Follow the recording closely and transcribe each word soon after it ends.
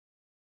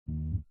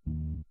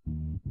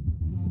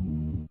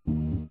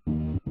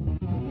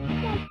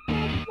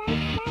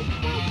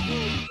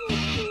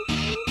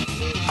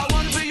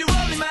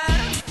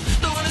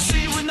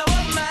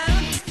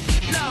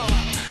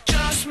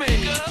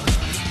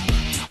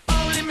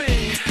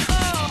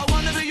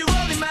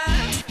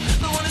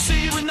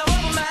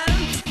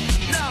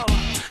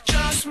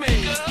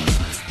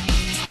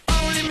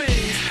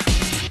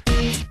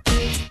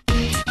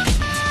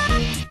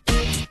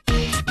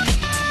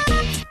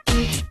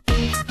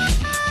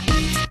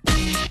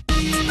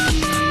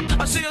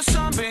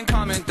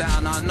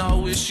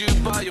it's you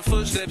by your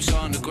footsteps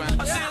on the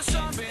ground. I see a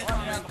sunbeam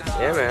coming down.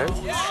 Yeah, man.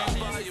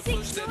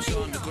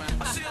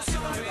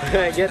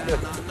 Get them.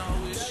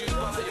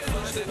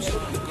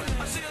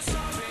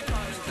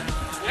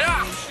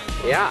 Yeah!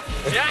 Yeah.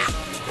 Yeah!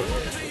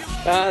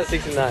 Ah,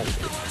 69.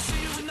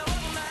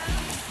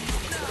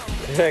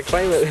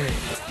 Claim it.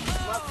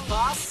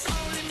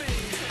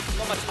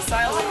 Not much for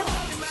sailing.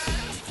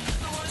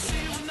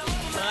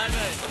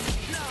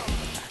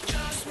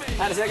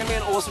 Is that going to be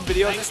an awesome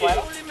video of this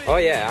later? Oh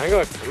yeah, I'm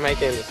going to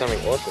make it into something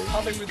awesome.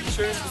 Helping with the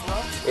tunes as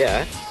well?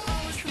 Yeah.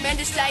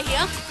 Tremendous day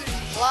here.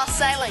 Last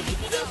sailing.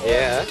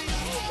 Yeah.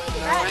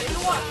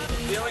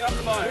 Feeling up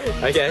the boat.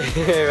 Okay,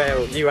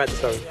 well, you write the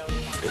song.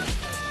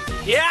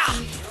 Yeah!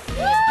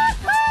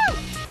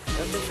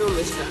 Have to film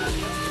this guy.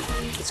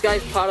 This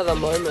guy's part of the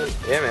moment.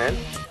 Yeah, man.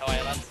 Oh,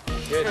 yeah, that's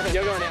Good.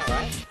 You're going out,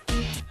 right?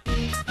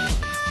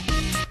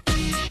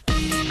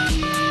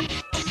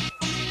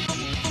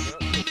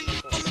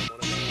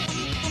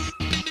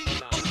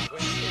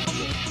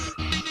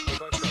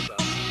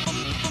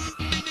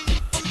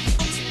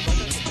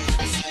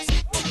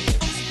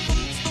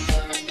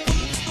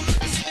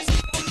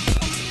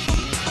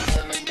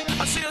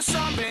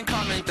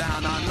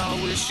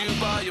 You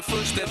by your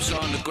footsteps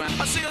on the ground.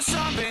 I see a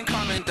sunbeam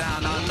coming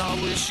down. I know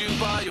it's you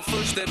by your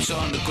footsteps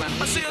on the ground.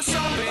 I see a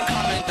sunbeam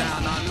coming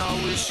down. I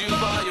know it's you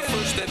by your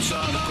footsteps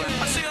on the ground.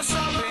 I see a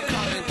sunbeam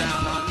coming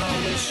down. I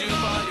know it's you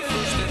by your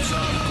footsteps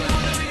on the ground.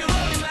 Wanna be your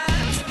only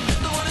man.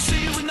 Don't wanna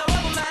see you with no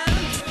other man.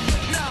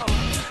 No,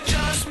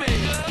 just me.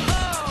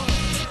 Oh,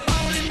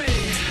 only me.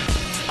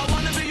 I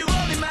wanna be your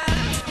only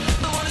man.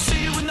 Don't wanna see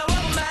you with no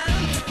other man.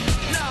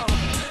 No,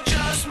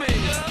 just me.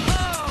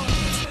 Oh,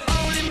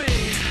 only me.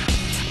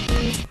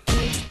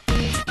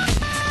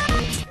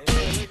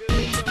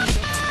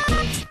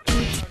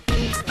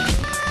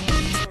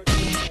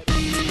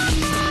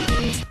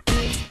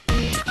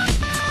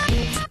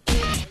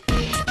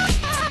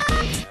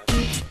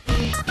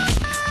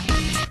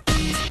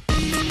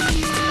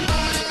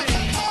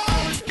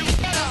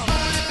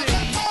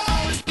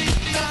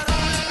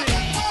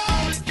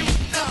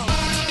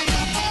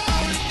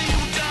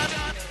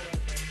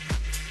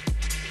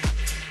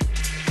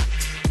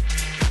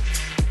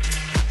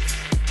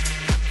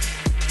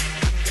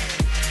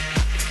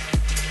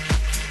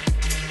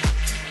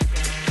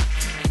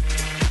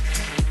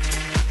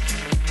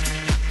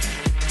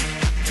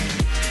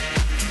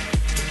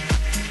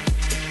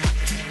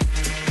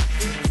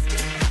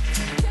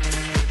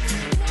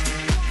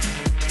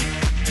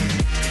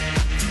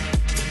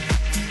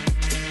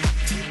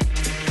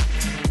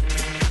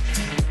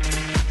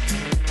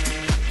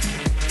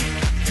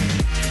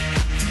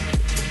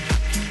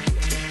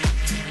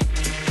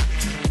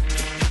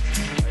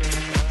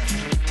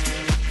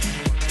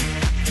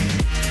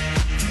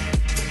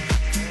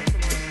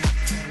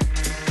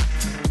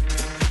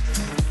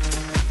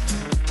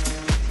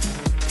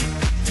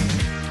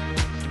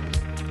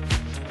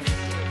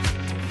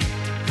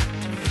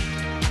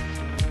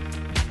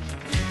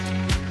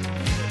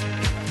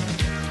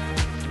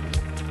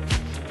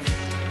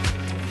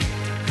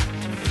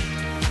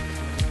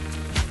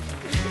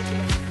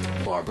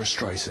 Barbara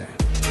Streisand.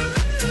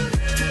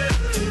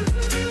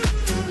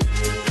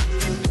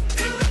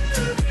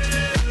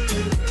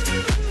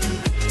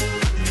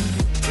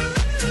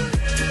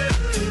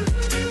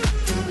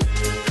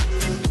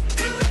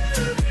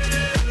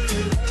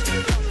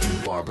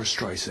 Barbara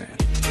Streisand.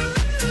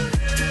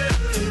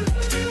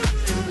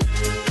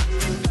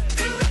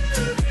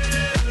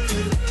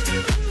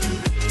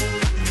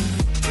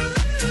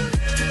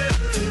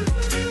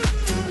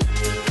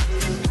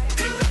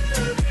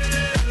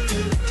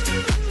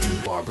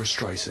 Barbara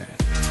Streisand.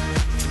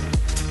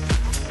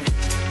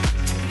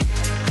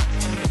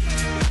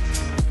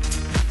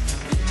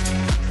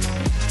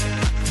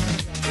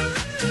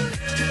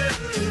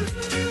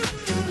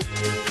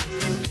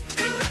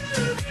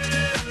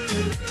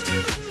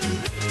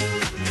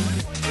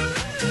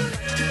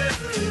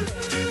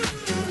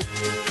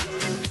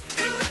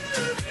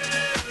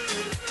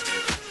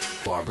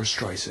 Barbara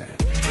Streisand.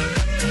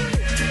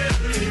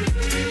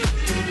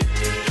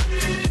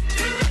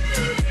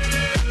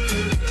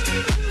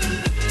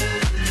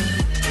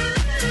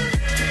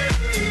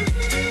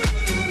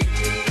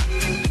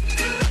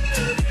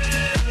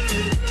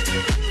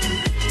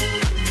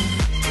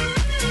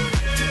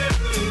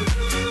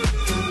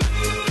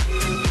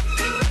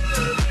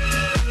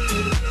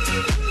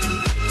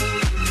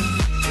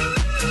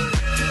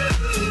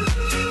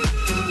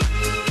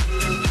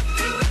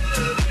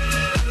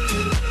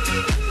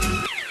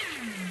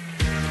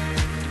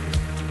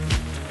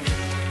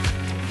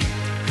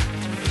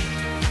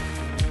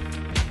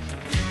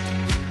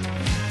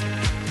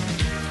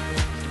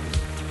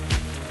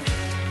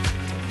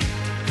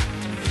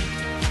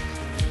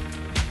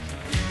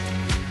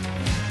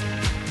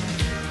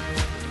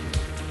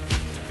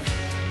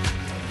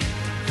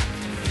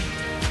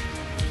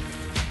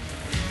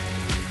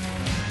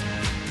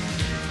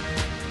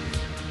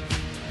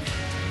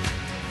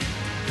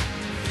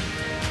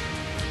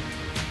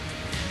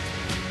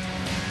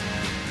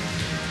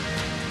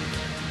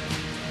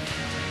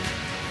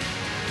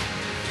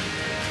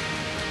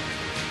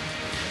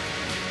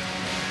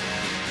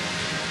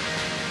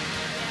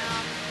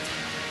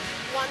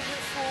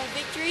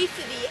 victory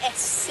for the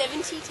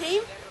S70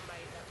 team.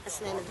 That's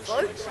the name of the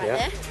boat right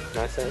there.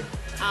 Nice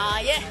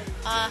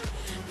eh?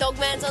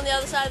 Dogman's on the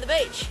other side of the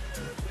beach.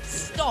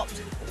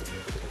 Stopped.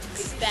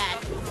 It's bad.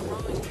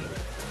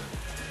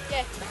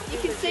 Yeah, you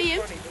can see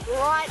him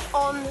right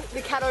on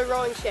the Caddo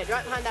rowing shed,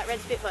 right behind that red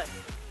spit boat.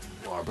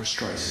 Barbara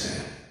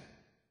Streisand.